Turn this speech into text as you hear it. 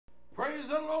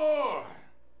the Lord.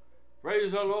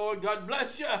 Praise the Lord. God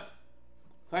bless you.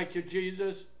 Thank you,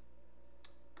 Jesus.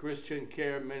 Christian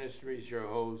Care Ministries, your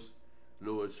host,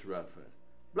 Louis Ruffin.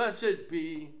 Blessed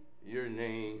be your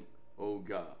name, O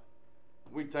God.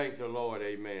 We thank the Lord,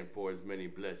 amen, for his many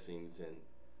blessings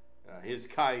and his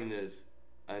kindness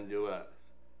unto us.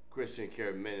 Christian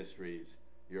Care Ministries,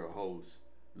 your host,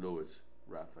 Louis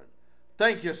Ruffin.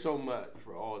 Thank you so much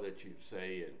for all that you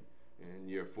say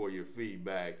and for your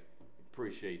feedback.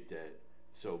 Appreciate that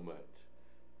so much.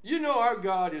 You know our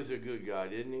God is a good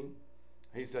God, isn't he?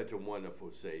 He's such a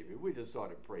wonderful Savior. We just ought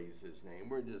to praise his name.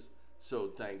 We're just so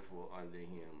thankful unto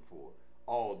him for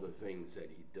all the things that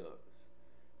he does.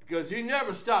 Because he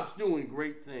never stops doing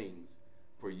great things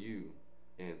for you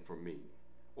and for me.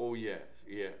 Oh, yes,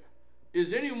 yeah.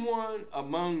 Is anyone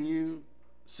among you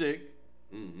sick?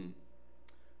 Mm-hmm.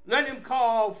 Let him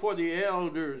call for the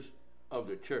elders of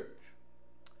the church,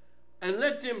 and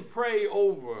let them pray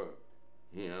over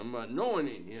him,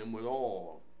 anointing him with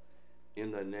oil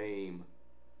in the name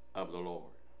of the Lord.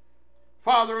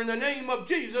 Father, in the name of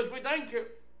Jesus, we thank you.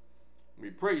 We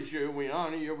praise you, we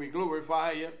honor you, we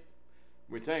glorify you.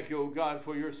 We thank you, O God,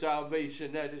 for your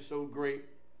salvation that is so great.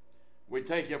 We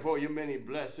thank you for your many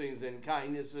blessings and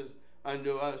kindnesses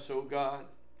unto us, O God.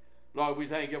 Lord, we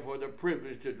thank you for the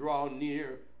privilege to draw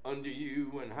near unto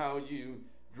you and how you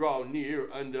draw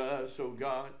near unto us, O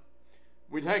God.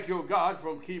 We thank you, O God,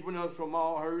 for keeping us from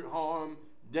all hurt, harm,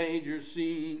 danger,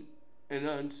 seen and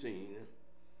unseen.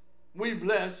 We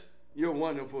bless your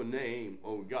wonderful name,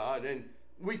 O God, and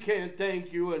we can't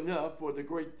thank you enough for the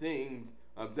great things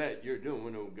that you're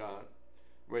doing, O God.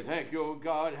 We thank you, O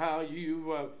God, how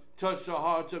you've touched the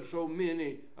hearts of so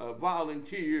many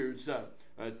volunteers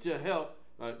to help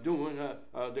during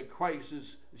the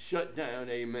crisis shutdown,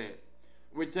 amen.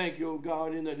 We thank you, O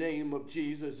God, in the name of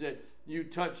Jesus, that you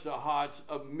touch the hearts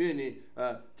of many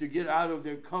to get out of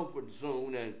their comfort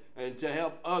zone and to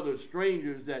help other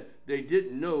strangers that they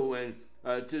didn't know, and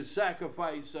to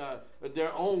sacrifice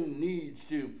their own needs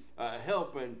to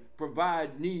help and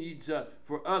provide needs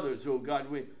for others, oh God.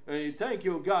 We thank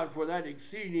you, oh God, for that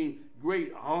exceeding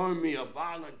great army of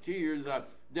volunteers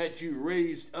that you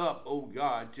raised up, oh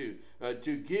God, to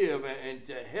give and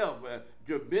to help,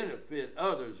 to benefit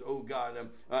others, oh God,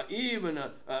 even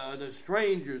the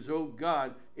strangers, oh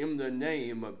God, in the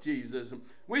name of Jesus.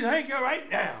 We thank you right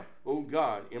now, oh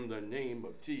God, in the name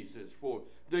of Jesus, for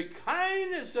the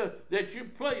kindness that you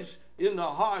place in the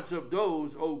hearts of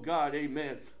those, oh God,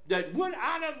 amen, that went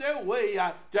out of their way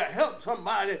to help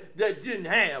somebody that didn't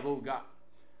have, oh God.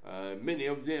 Many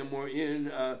of them were in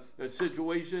a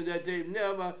situation that they've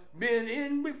never been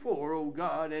in before, oh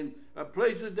God, and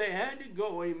places they had to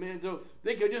go, amen, so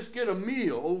they could just get a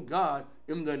meal, oh God,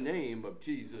 in the name of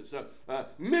Jesus.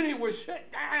 Many were shut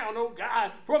down, oh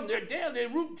God, from their daily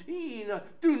routine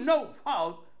through no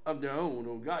fault of their own,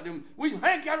 oh God. And we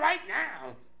thank you right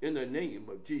now in the name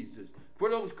of Jesus for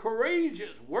those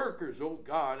courageous workers, oh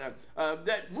God,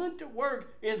 that went to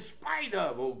work in spite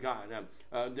of, oh God,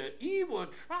 the evil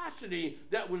atrocity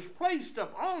that was placed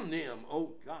upon them,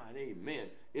 oh God, amen,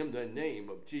 in the name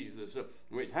of Jesus.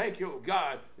 We thank you, oh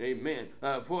God, amen,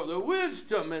 for the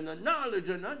wisdom and the knowledge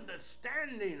and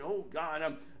understanding, oh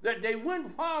God, that they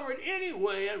went forward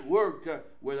anyway and worked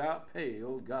without pay,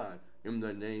 oh God, in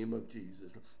the name of Jesus.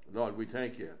 Lord, we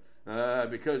thank you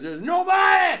because there's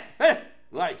nobody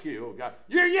like you, oh God.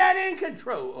 You're yet in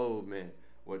control, oh man.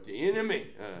 What the enemy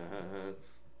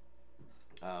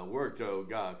worked, oh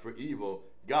God, for evil,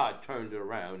 God turned it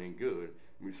around in good.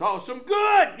 We saw some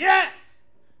good, yeah.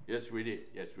 Yes, we did.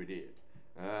 Yes, we did.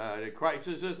 The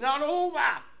crisis is not over,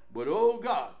 but oh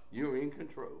God, you're in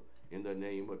control in the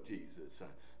name of Jesus.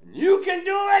 You can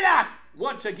do it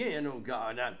once again, oh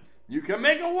God. You can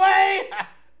make a way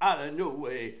out of no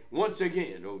way once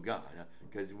again, oh God,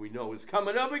 because we know it's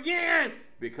coming up again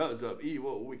because of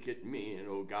evil, wicked men,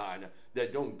 oh God,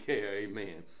 that don't care,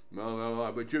 amen.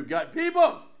 But you've got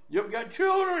people, you've got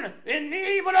children in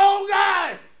need, but oh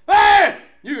God, hey,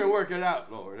 you can work it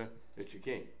out, Lord, that you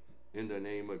can. In the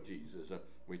name of Jesus,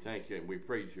 we thank you and we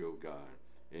praise you, oh God,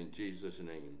 in Jesus'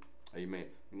 name, amen.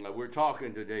 We're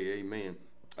talking today, amen,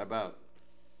 about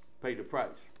pay the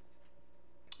price.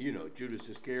 You know, Judas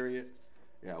Iscariot,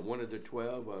 yeah, one of the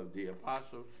 12 of the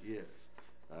apostles, yes,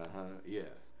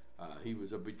 he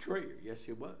was a betrayer, yes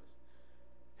he was.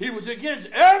 He was against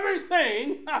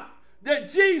everything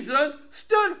that Jesus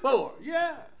stood for,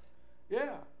 yeah.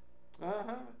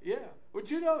 But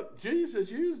you know,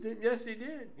 Jesus used him, yes he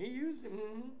did, he used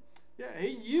him, yeah,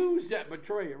 he used that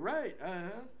betrayer, right,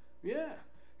 yeah.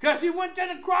 Because he went to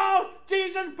the cross,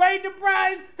 Jesus paid the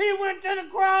price, he went to the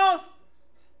cross.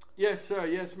 Yes, sir.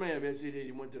 Yes, ma'am. Yes, he did.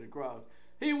 He went to the cross.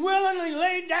 He willingly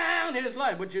laid down his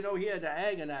life. But you know, he had to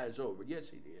agonize over it. Yes,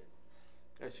 he did.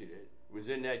 Yes, he did. He was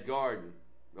in that garden.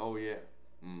 Oh, yeah.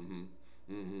 Mm-hmm.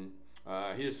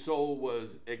 Mm-hmm. His soul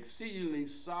was exceedingly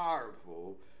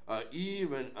sorrowful,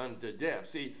 even unto death.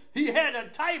 See, he had a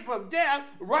type of death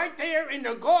right there in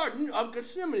the Garden of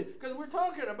Gethsemane. Because we're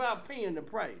talking about paying the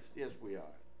price. Yes, we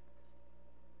are.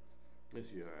 Yes,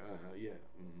 you are. Yeah.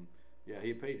 Mm-hmm. Yeah,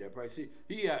 he paid that price. See,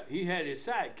 he had his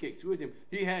sidekicks with him.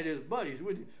 He had his buddies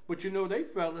with him. But you know, they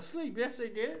fell asleep. Yes, they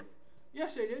did.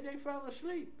 Yes, they did. They fell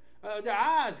asleep. Their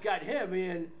eyes got heavy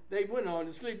and they went on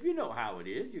to sleep. You know how it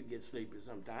is. You get sleepy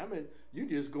sometime and you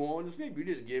just go on to sleep. You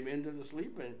just give in to the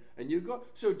sleep and you go.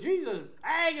 So Jesus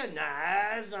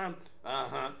agonized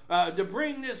to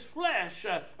bring this flesh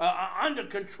under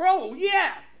control.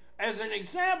 Yeah, as an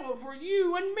example for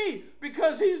you and me,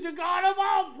 because he's the God of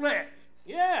all flesh.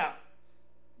 Yeah.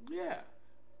 Yeah.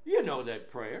 You know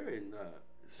that prayer in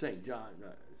St. John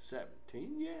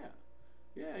 17. Yeah.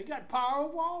 Yeah, he got power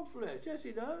over all flesh. Yes,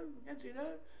 he does. Yes, he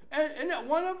does. And that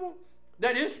wonderful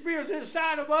that his spirit's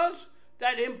inside of us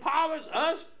that empowers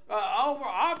us over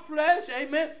our flesh.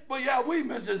 Amen. But yeah, we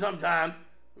miss it sometimes.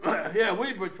 Yeah,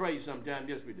 we betray sometimes.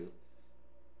 Yes, we do.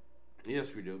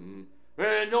 Yes, we do. Mm-hmm.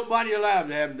 And nobody alive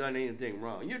that haven't done anything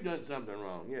wrong. You've done something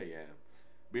wrong. Yeah, yeah.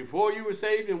 Before you were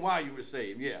saved and while you were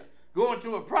saved. Yeah. Going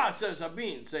through a process of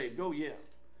being saved. Oh, yeah.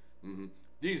 Mm-hmm.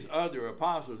 These other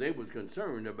apostles, they was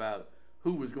concerned about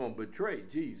who was going to betray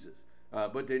Jesus.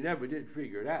 But they never did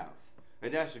figure it out.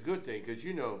 And that's a good thing, because,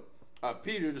 you know,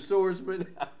 Peter the swordsman,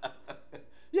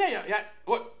 yeah.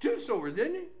 What, 2 swords,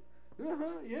 didn't he?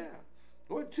 Yeah.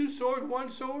 What, 2 swords, 1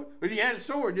 sword? But he had a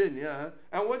sword, didn't he?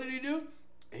 And what did he do?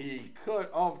 He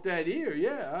cut off that ear,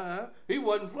 yeah. He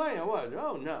wasn't playing, was he?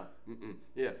 Oh, no.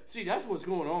 Yeah. See, that's what's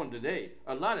going on today.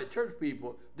 A lot of church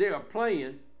people, they are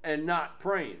playing and not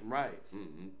praying, right?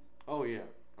 Oh, yeah.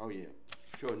 Oh, yeah.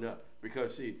 Sure enough.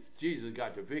 Because, see, Jesus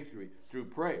got the victory through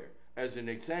prayer as an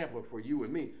example for you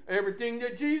and me. Everything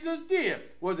that Jesus did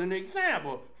was an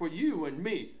example for you and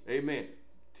me. Amen.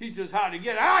 Teach us how to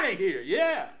get out of here.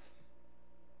 Yeah.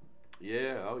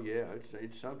 Yeah, oh, yeah.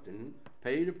 It's something.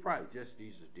 Pay the price. Yes,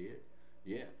 Jesus did.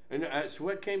 Yeah. And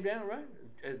sweat came down, right?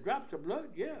 Drops of blood.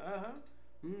 Yeah,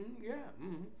 yeah.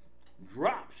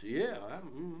 Drops. Yeah.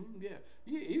 Yeah.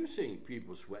 You've seen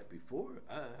people sweat before.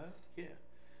 Yeah.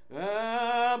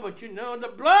 But you know, the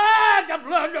blood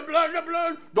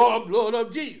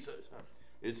of Jesus.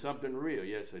 It's something real.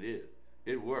 Yes, it is.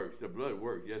 It works. The blood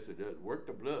works. Yes, it does. Work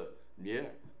the blood. Yeah.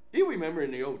 You remember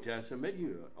in the Old Testament,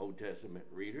 you're an Old Testament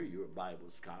reader, you're a Bible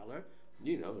scholar,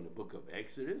 you know, in the book of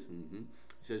Exodus, it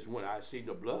says, when I see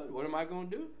the blood, what am I going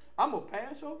to do? I'm going to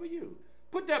pass over you.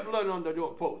 Put that blood on the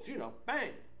doorpost, you know,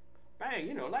 bang, bang,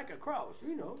 you know, like a cross,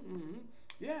 you know,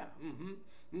 yeah,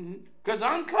 because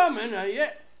I'm coming,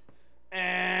 yeah.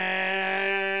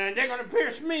 And they're going to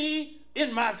pierce me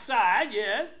in my side,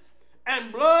 yes.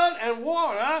 And blood and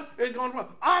water is going to flow.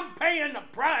 I'm paying the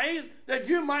price that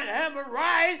you might have a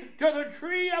right to the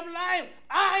tree of life.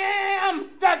 I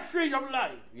am the tree of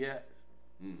life. Yes.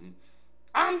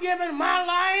 I'm giving my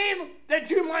life that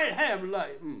you might have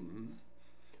life.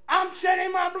 I'm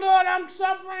shedding my blood. I'm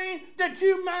suffering that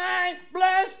you might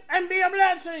bless and be a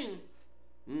blessing.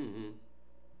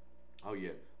 Oh,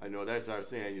 yeah. I know that's our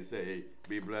saying. You say, hey,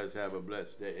 be blessed, have a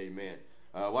blessed day. Amen.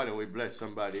 Why don't we bless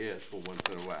somebody else for once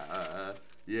in a while?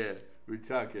 Yeah, we're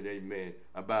talking, amen,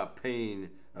 about paying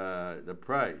the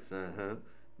price.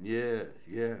 Yeah.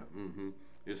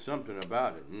 There's something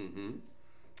about it.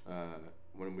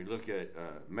 When we look at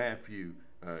Matthew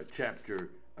chapter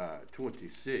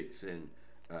 26 and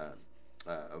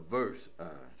verse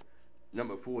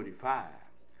number 45,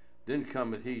 then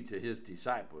cometh he to his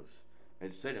disciples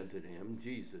and said unto them,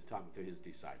 Jesus talking to his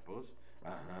disciples,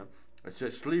 it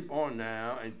says, sleep on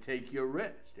now and take your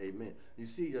rest. Amen. You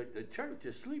see, the church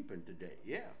is sleeping today.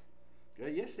 Yeah.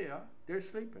 Yes, they are. They're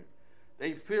sleeping.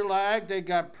 They feel like they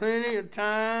got plenty of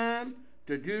time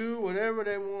to do whatever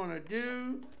they want to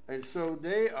do, and so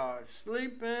they are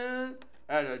sleeping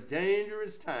at a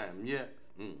dangerous time. Yes.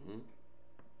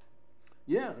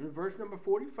 Yeah, in verse number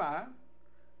 45,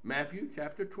 Matthew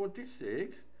chapter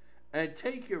 26, and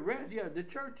take your rest. Yeah, the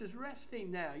church is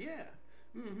resting now. Yeah.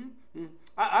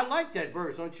 I like that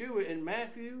verse, don't you? In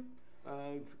Matthew,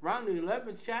 around the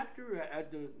 11th chapter,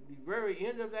 at the very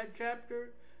end of that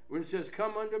chapter, when it says,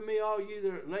 come unto me, all ye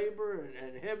that labor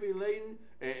and heavy laden,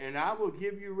 and I will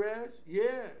give you rest.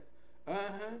 Yes.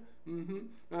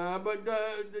 But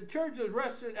the church is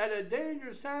resting at a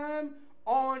dangerous time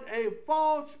on a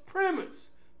false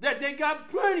premise that they got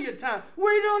plenty of time.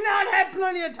 We do not have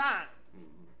plenty of time.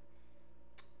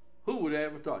 Who would have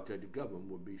ever thought that the government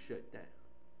would be shut down?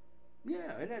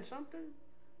 Yeah, isn't that something?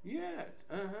 Yes,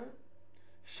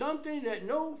 something that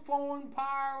no foreign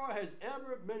power has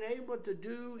ever been able to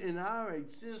do in our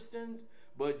existence,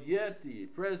 but yet the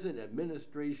present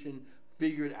administration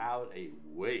figured out a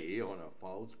way on a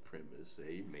false premise,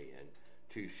 amen,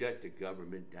 to shut the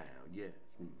government down. Yes.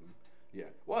 Yeah.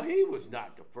 Well, he was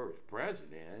not the first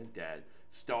president that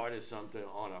started something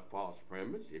on a false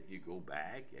premise. If you go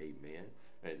back, amen,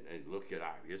 and look at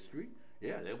our history,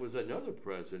 yeah, there was another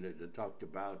president that talked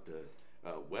about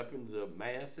weapons of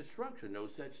mass destruction, no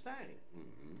such thing.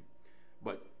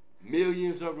 But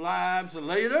millions of lives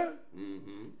later,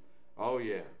 oh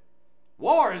yeah,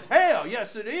 war is hell.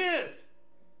 Yes, it is.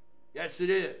 Yes, it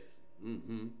is.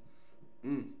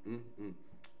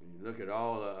 Look at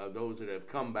all of those that have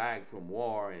come back from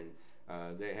war,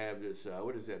 and they have this,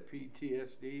 what is that,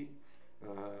 PTSD,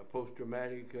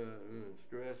 post-traumatic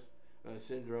stress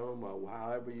syndrome, or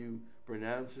however you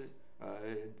pronounce it.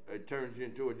 It turns you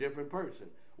into a different person.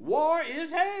 War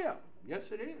is hell.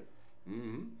 Yes, it is.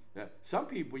 Now, some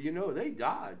people, you know, they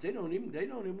die. They don't even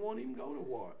want to even go to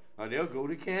war. Or they'll go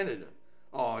to Canada.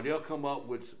 Or they'll come up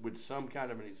with some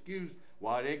kind of an excuse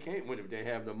why they can't win if they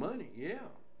have the money. Yeah.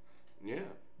 Yeah.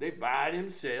 They buy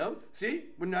themselves. See,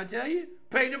 wouldn't I tell you?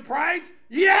 Pay the price?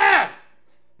 Yeah.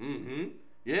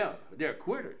 Yeah. They're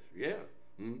quitters. Yeah.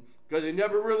 Because they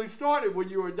never really started when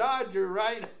you were a Dodger,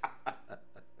 right?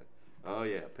 Oh,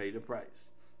 yeah. Pay the price.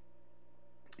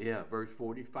 Yeah. Verse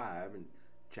 45 in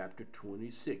chapter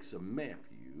 26 of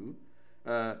Matthew.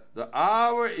 The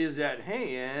hour is at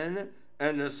hand,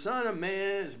 and the Son of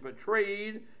Man is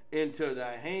betrayed into the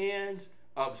hands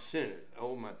of sinners.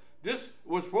 Oh, my. This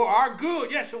was for our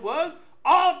good. Yes, it was.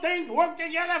 All things work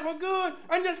together for good,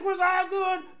 and this was our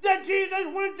good, that Jesus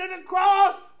went to the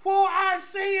cross for our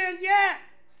sins. Yeah.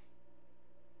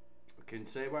 We couldn't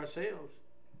save ourselves.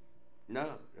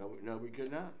 No, we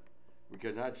could not. We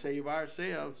could not save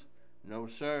ourselves. No,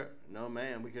 sir. No,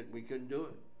 ma'am. We couldn't do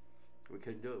it. We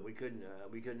couldn't do it.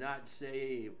 We could not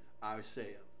save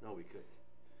ourselves. No, we couldn't.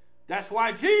 That's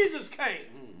why Jesus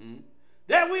came.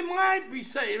 That we might be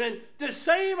saved, and to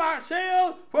save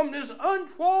ourselves from this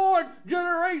untoward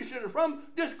generation, from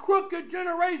this crooked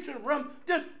generation, from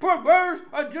this perverse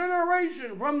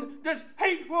generation, from this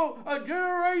hateful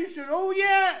generation. Oh,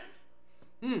 yes.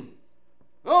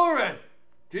 All right.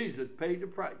 Jesus paid the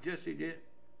price. Yes, he did.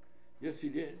 Yes, he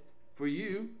did. For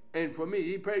you and for me,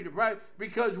 he paid the price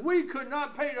because we could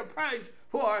not pay the price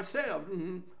for ourselves.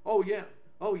 Oh, yeah.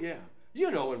 Oh, yeah.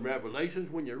 You know, in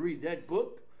Revelations, when you read that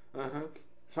book,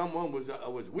 someone was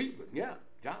weeping. Yeah,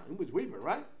 John was weeping,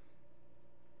 right?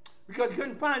 Because he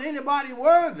couldn't find anybody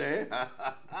worthy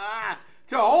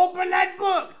to open that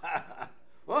book.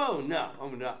 Oh, no.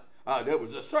 There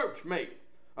was a search made.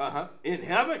 In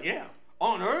heaven, yeah.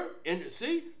 On earth, in the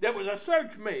sea, there was a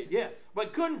search made, yeah.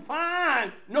 But couldn't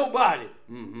find nobody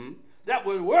that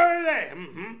was worthy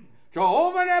to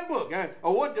open that book.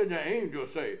 What did the angel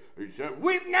say? He said,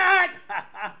 weep not.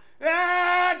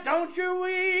 Don't you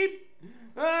weep.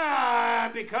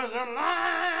 Because the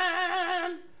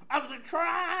Lion of the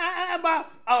tribe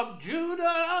of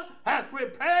Judah has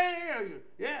prepared.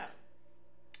 Yeah.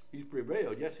 He's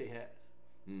prevailed. Yes, he has.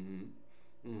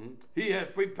 He has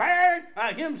prepared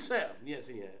himself. Yes,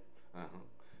 he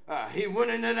has. He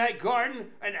went into that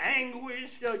garden and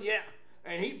anguished. Yeah.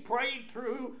 And he prayed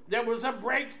through. There was a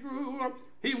breakthrough.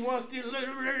 He was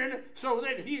delivered so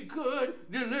that he could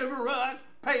deliver us.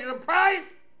 Pay the price.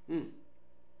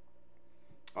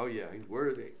 Oh, yeah, he's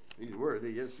worthy. He's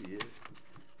worthy. Yes, he is.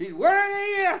 He's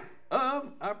worthy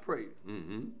of our praise.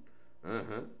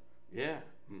 Yeah.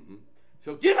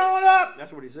 So get on up.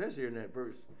 That's what he says here in that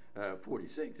verse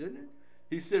 46, isn't it?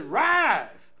 He said,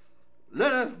 rise.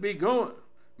 Let us be going.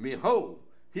 Behold,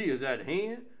 he is at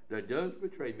hand that does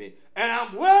betray me. And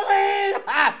I'm willing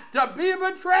to be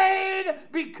betrayed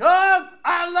because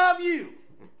I love you.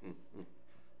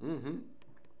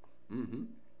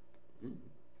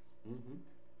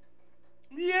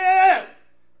 Yeah.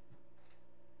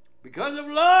 Because of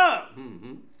love.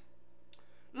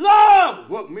 Love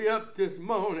woke me up this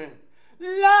morning.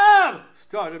 Love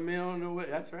started me on the way.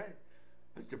 That's right.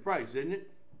 That's the price, isn't it?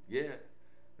 Yeah.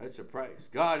 That's the price.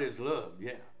 God is love.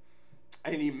 Yeah.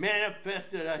 And he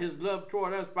manifested his love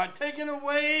toward us by taking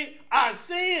away our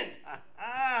sins.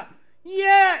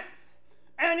 Yes.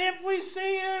 And if we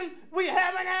sin, we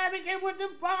have an advocate with the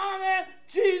Father,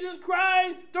 Jesus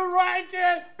Christ, the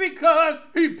righteous, because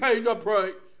he paid the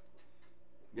price.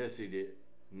 Yes, he did.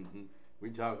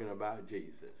 We're talking about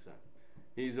Jesus.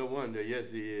 He's a wonder.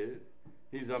 Yes, he is.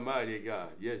 He's a mighty God.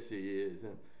 Yes, he is.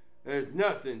 There's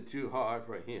nothing too hard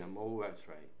for him. Oh, that's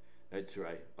right. That's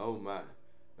right. Oh, my.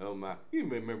 Oh, my. You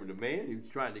remember the man? He was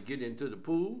trying to get into the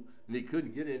pool, and he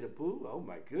couldn't get in the pool. Oh,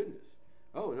 my goodness.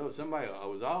 Oh, no, somebody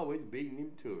was always beating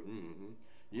him to it. Mm-hmm.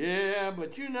 Yeah,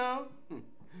 but you know,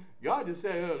 God just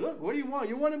said, look, what do you want?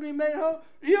 You want to be made whole?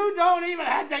 You don't even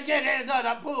have to get into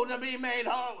the pool to be made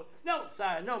whole. No,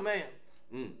 sir, no, ma'am.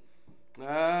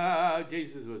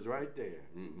 Jesus was right there.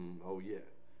 Oh, yeah,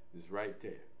 it's right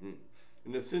there.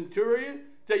 And the centurion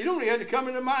said, you don't even have to come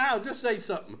into my house. Just say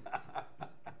something.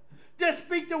 Just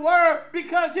speak the word,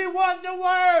 because he was the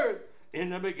word.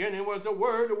 In the beginning was the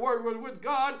Word was with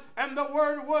God, and the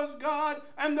Word was God,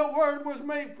 and the Word was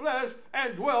made flesh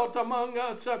and dwelt among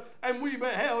us, and we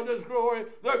beheld his glory.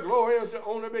 The glory is the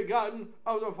only begotten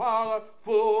of the Father,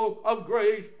 full of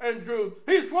grace and truth.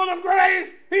 He's full of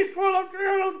grace. He's full of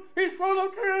truth. He's full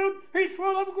of truth. He's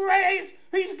full of grace.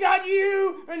 He's got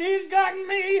you, and he's got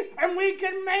me, and we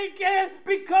can make it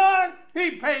because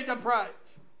he paid the price.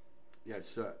 Yes,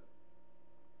 sir.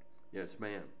 Yes,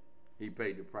 ma'am. He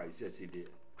paid the price. Yes, he did.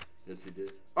 Yes, he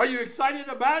did. Are you excited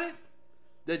about it?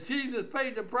 That Jesus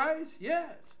paid the price?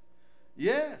 Yes.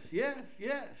 Yes, yes,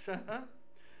 yes.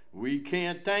 We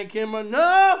can't thank him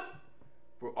enough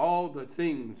for all the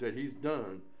things that he's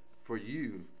done for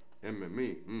you and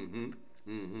me.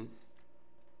 You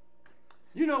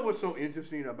know what's so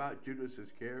interesting about Judas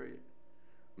Iscariot?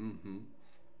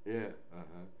 Yeah.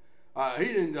 He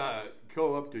didn't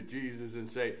go up to Jesus and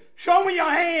say, show me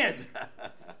your hands.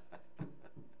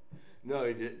 No,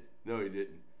 he didn't. No, he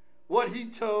didn't. What he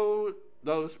told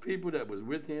those people that was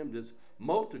with him, this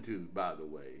multitude, by the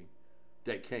way,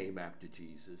 that came after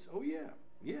Jesus. Oh, yeah.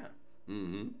 Yeah.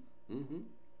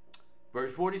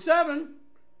 Verse 47,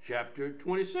 chapter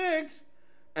 26.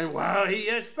 And while he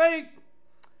yet spake,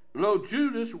 lo,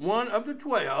 Judas, one of the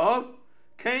 12,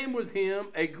 came with him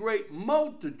a great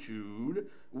multitude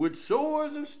with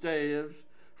swords and staves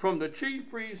from the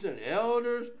chief priests and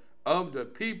elders of the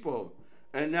people.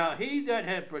 And now he that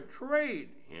had betrayed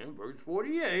him, verse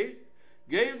 48,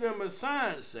 gave them a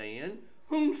sign, saying,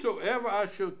 whomsoever I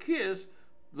shall kiss,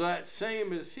 that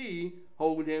same as he,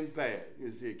 hold him fast.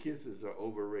 You see, kisses are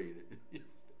overrated.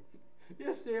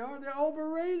 Yes, they are. They're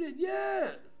overrated.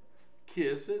 Yes.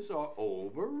 Kisses are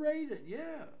overrated.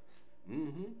 Yeah.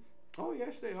 Oh,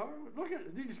 yes, they are. Look at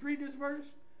it. Did you just read this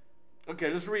verse?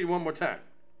 Okay, let's read it one more time.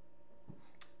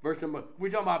 Verse number, we're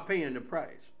talking about paying the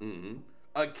price.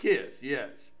 A kiss,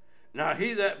 yes. Now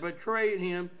he that betrayed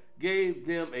him gave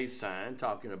them a sign,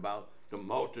 talking about the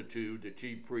multitude, the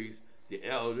chief priests, the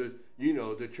elders, you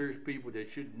know, the church people that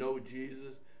should know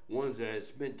Jesus, ones that had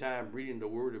spent time reading the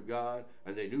Word of God,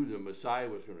 and they knew the Messiah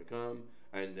was going to come,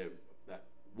 and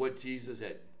what Jesus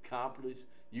had accomplished.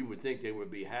 You would think they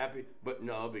would be happy, but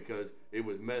no, because it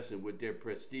was messing with their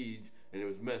prestige, and it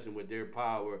was messing with their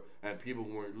power, and people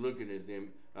weren't looking at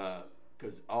them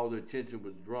because all the attention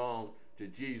was drawn to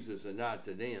Jesus and not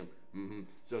to them.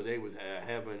 So they was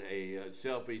having a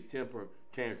selfie temper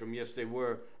tantrum. Yes, they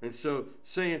were. And so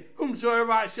saying,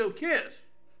 whomsoever I shall kiss,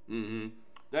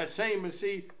 that same as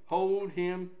he, hold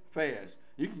him fast.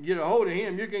 You can get a hold of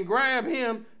him. You can grab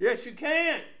him. Yes, you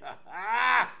can.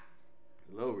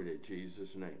 Glory to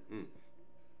Jesus' name.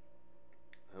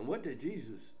 And what did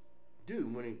Jesus do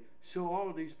when he saw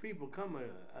all these people coming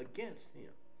against him?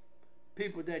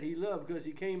 People that he loved, because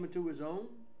he came into his own,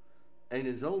 and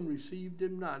his own received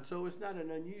him not. So it's not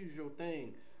an unusual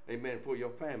thing, amen, for your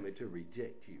family to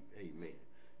reject you. Amen.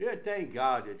 Yeah, thank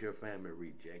God that your family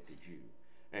rejected you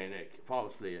and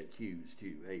falsely accused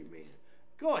you. Amen.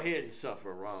 Go ahead and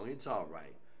suffer wrong. It's all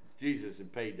right. Jesus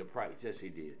had paid the price. Yes, he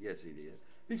did. Yes, he did.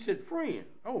 He said, friend,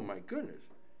 oh my goodness,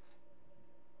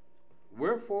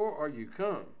 wherefore are you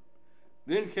come?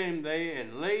 Then came they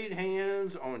and laid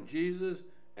hands on Jesus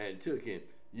and took him.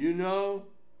 No,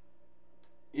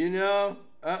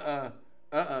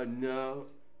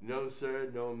 sir,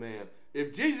 no, ma'am.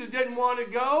 If Jesus didn't want to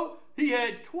go, he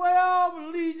had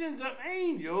 12 legions of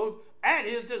angels at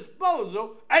his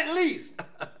disposal, at least.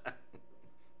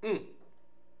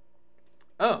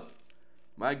 Oh,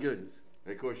 my goodness.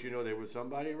 And of course, you know, there was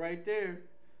somebody right there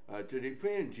to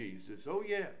defend Jesus. Oh,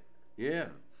 yeah. Yeah.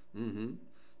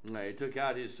 He took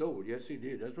out his sword. Yes, he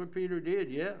did. That's what Peter did,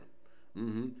 yeah.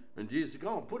 And Jesus said,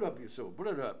 go on, put up your sword. Put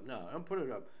it up. No, don't put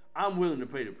it up. I'm willing to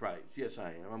pay the price. Yes, I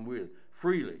am. I'm willing.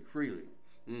 Freely.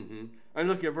 And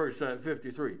look at verse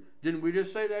 53. Didn't we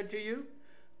just say that to you?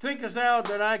 Thinkest thou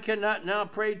that I cannot now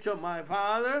pray to my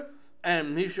Father,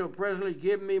 and he shall presently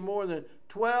give me more than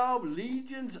 12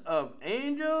 legions of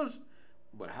angels?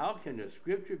 But how can the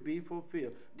scripture be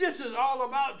fulfilled? This is all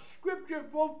about scripture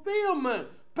fulfillment.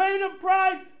 Pay the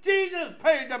price. Jesus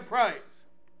paid the price.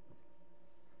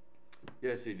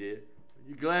 Yes, he did.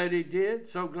 You glad he did?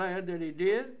 So glad that he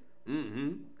did?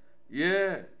 Mm-hmm.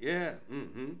 Yeah, yeah,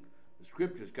 mm-hmm. The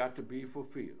scriptures got to be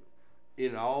fulfilled.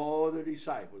 In all the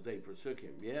disciples, they forsook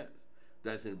him. Yes,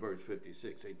 that's in verse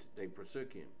 56. They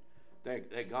forsook him. They're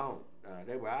gone.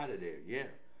 They were out of there. Yeah.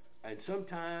 And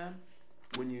sometimes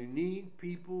when you need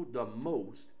people the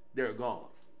most, they're gone.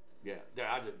 Yeah, they're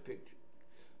out of the picture.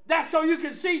 That's so you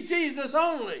can see Jesus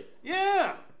only.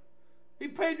 Yeah. He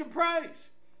paid the price.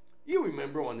 You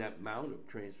remember on that Mount of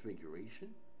Transfiguration?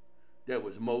 There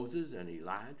was Moses and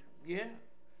Elijah. Yeah.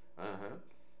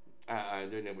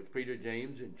 And then there was Peter,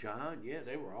 James, and John. Yeah,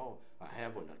 they were all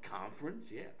having a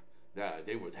conference. Yeah.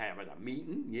 They was having a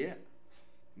meeting. Yeah.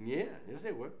 Yeah, yes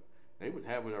they were. They was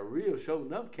having a real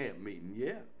showing up camp meeting.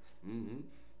 Yeah.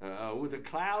 Mm-hmm. With a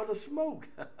cloud of smoke.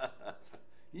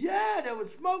 Yeah, there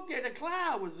was smoke there. The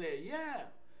cloud was there. Yeah.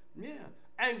 Yeah.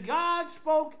 And God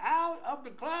spoke out of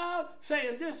the cloud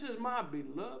saying, this is my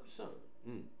beloved son,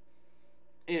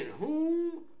 in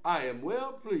whom I am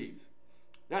well pleased.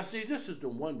 Now see, this is the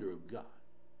wonder of God.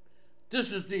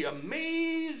 This is the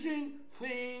amazing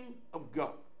thing of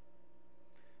God.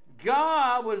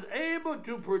 God was able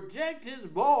to project his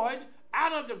voice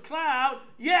out of the cloud,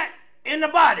 yet in the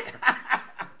body.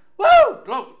 Woo!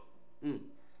 Glory.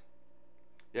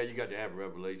 Yeah, you got to have a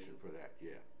revelation for that.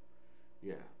 Yeah.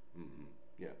 Yeah. Mm-hmm.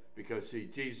 Yeah. Because see,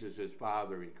 Jesus is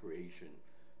Father in creation,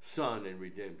 Son in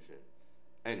redemption,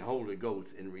 and Holy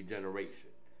Ghost in regeneration.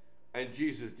 And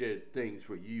Jesus did things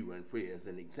for you and for as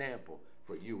an example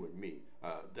for you and me.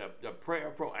 The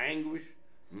prayer for anguish.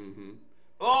 Mm-hmm.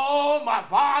 Oh, my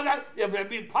Father, if it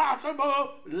be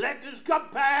possible, let this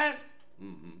cup pass.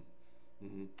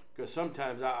 Because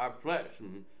sometimes our flesh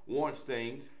wants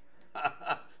things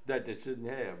that they shouldn't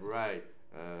have, right?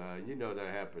 You know that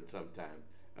happens sometimes.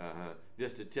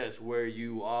 Just to test where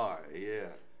you are. Yeah,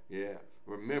 yeah.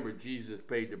 Remember, Jesus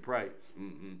paid the price.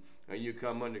 And you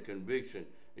come under conviction.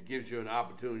 It gives you an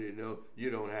opportunity to know you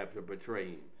don't have to betray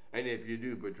him. And if you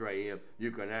do betray him,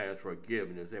 you can ask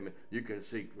forgiveness. Amen. You can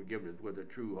seek forgiveness with a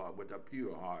true heart, with a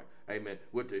pure heart. Amen.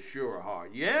 With a sure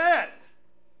heart. Yes.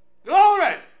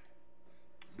 Glory.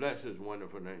 Bless his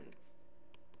wonderful name.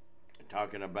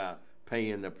 Talking about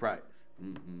paying the price.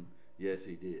 Yes,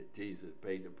 he did. Jesus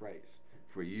paid the price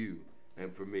for you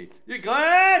and for me. You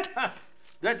glad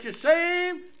that you're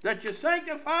saved, that you're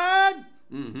sanctified?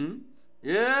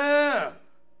 Yeah.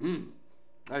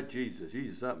 That Jesus,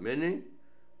 he's something, isn't he?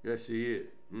 Yes, he is.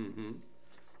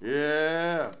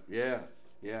 Yeah, yeah,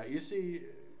 yeah. You see,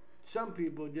 some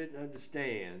people didn't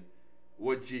understand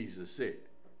what Jesus said.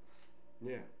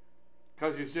 Yeah.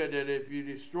 Because he said that if you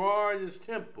destroy this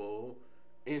temple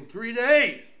in 3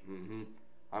 days,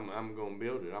 I'm going to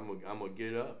build it. I'm going to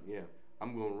get up. Yeah.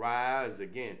 I'm going to rise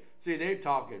again. See, they're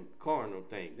talking carnal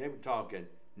things. They were talking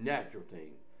natural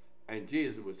things. And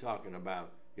Jesus was talking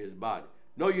about his body.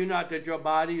 Know you not that your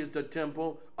body is the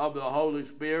temple of the Holy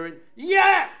Spirit?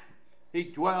 Yes! He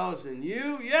dwells in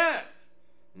you? Yes.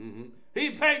 He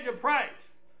paid the price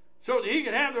so that he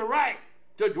could have the right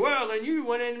to dwell in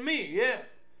you and in me. Yeah.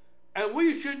 And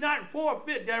we should not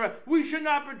forfeit that right. We should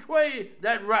not betray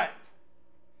that right.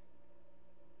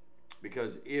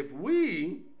 Because if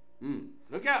we,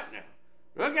 look out now.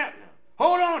 Look out now.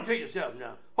 Hold on to yourself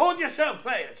now. Hold yourself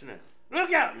fast now.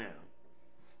 Look out now.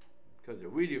 Because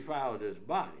if we defile this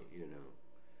body,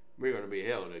 we're going to be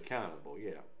held accountable.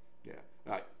 Yeah,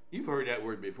 yeah. You've heard that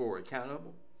word before,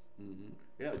 accountable.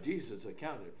 Yeah, Jesus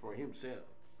accounted for himself.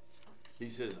 He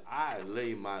says, I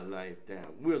lay my life down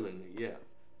willingly, yeah,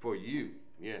 for you,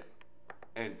 yeah,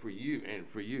 and for you, and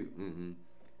for you.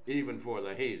 Even for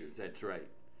the haters, that's right.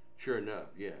 Sure enough,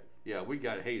 yeah. Yeah, we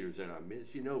got haters in our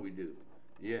midst. You know we do.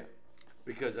 Yeah,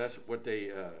 because that's what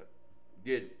they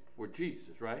did for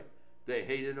Jesus, right? They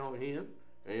hated on him.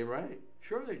 Ain't right?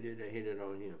 Sure they did. They hated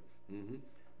on him.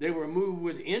 They were moved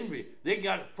with envy. They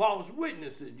got false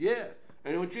witnesses. Yeah.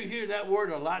 And don't you hear that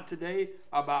word a lot today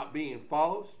about being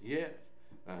false? Yes.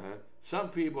 Some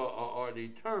people are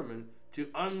determined to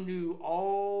undo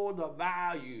all the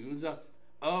values of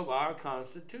our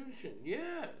Constitution.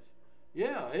 Yes.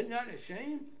 Yeah. Isn't that a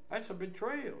shame? That's a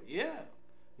betrayal. Yeah.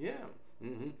 Yeah.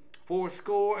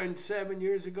 407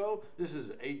 years ago, this is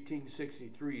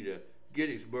 1863, the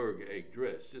Gettysburg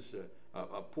Address, just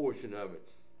a portion of it.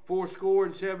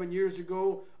 407 years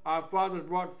ago, our fathers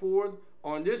brought forth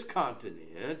on this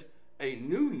continent a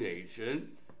new nation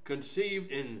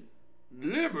conceived in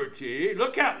liberty,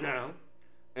 look out now,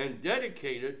 and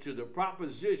dedicated to the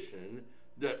proposition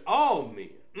that all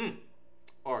men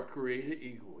are created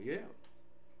equal. Yeah.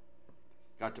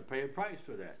 Got to pay a price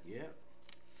for that. Yeah.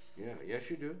 Yeah, yes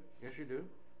you do. Yes you do.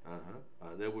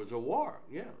 There was a war,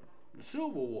 yeah. The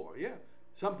Civil War, yeah.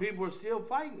 Some people are still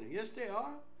fighting. Yes, they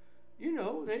are. You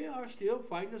know, they are still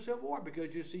fighting the Civil War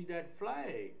because you see that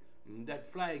flag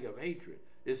of hatred.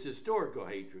 It's historical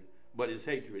hatred, but it's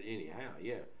hatred anyhow,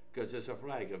 yeah, because it's a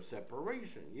flag of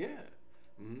separation, yeah.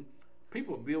 Mm-hmm.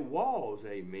 People build walls,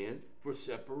 amen, for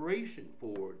separation,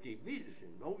 for division.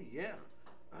 Oh, yeah.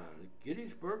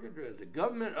 Gettysburg Address. The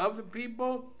government of the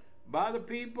people, by the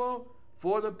people,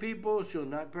 for the people shall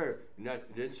not perish.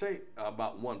 Didn't say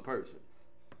about one person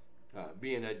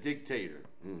being a dictator.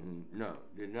 Mm-hmm. No,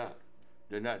 did not.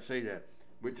 Did not say that.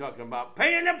 We're talking about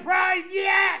paying the price,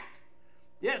 yes!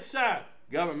 Yes, sir.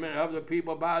 Government of the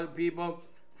people, by the people,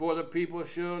 for the people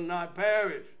shall not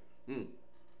perish.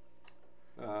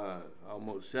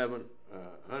 Almost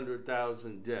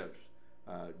 700,000 deaths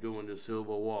during the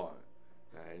Civil War.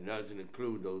 It doesn't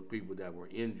include those people that were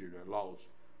injured or lost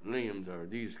limbs or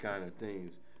these kind of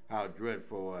things. How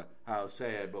dreadful, how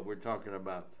sad, but we're talking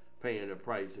about paying the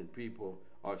price, and people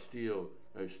are still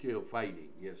fighting.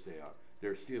 Yes, they are.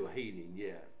 They're still hating,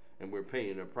 yeah. And we're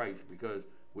paying the price because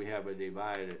we have a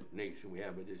divided nation. We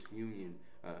have a disunion,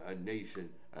 a nation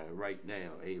right now.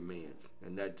 Amen.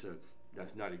 And that's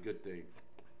not a good thing.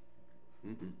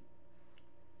 Mm-mm.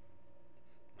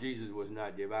 Jesus was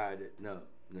not divided. No.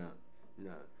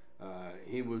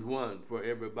 He was one for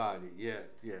everybody. Yes.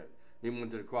 He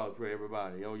went to the cross for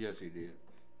everybody. Oh, yes, he did.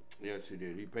 Yes, he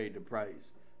did. He paid the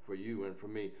price for you and for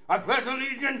me. I pledge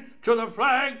allegiance to the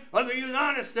flag of the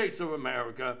United States of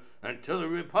America and to the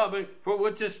republic for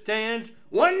which it stands,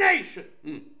 one nation,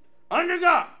 under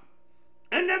God,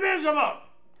 indivisible,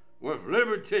 with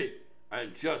liberty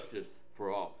and justice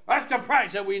for all. That's the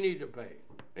price that we need to pay.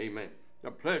 Amen. I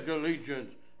pledge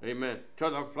allegiance, amen, to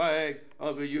the flag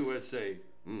of the USA.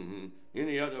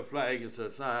 Any other flag is a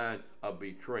sign of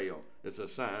betrayal. It's a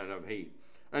sign of hate.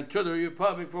 And to the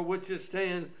republic for which it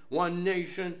stands, one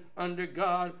nation under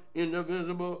God,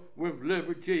 indivisible, with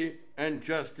liberty and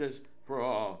justice for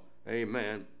all.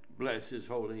 Amen. Bless his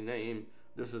holy name.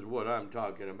 This is what I'm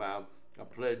talking about. I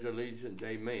pledge allegiance,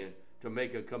 amen, to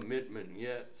make a commitment,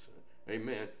 yes,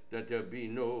 amen, that there be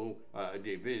no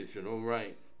division, all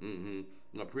right.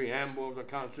 The preamble of the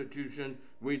Constitution,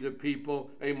 we the people,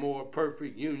 a more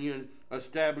perfect union,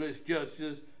 establish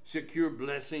justice, secure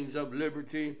blessings of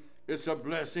liberty. It's a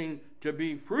blessing to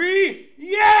be free.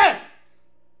 Yes!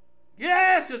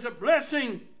 Yes, it's a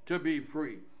blessing to be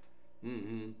free.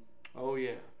 Oh,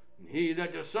 yeah. He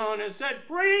that the Son has set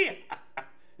free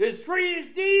is free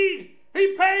indeed.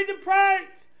 He paid the price.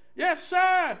 Yes,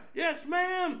 sir. Yes,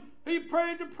 ma'am. He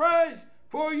paid the price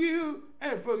for you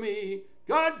and for me.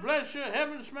 God bless you.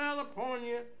 Heaven smile upon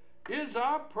you is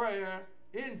our prayer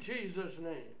in Jesus'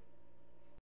 name.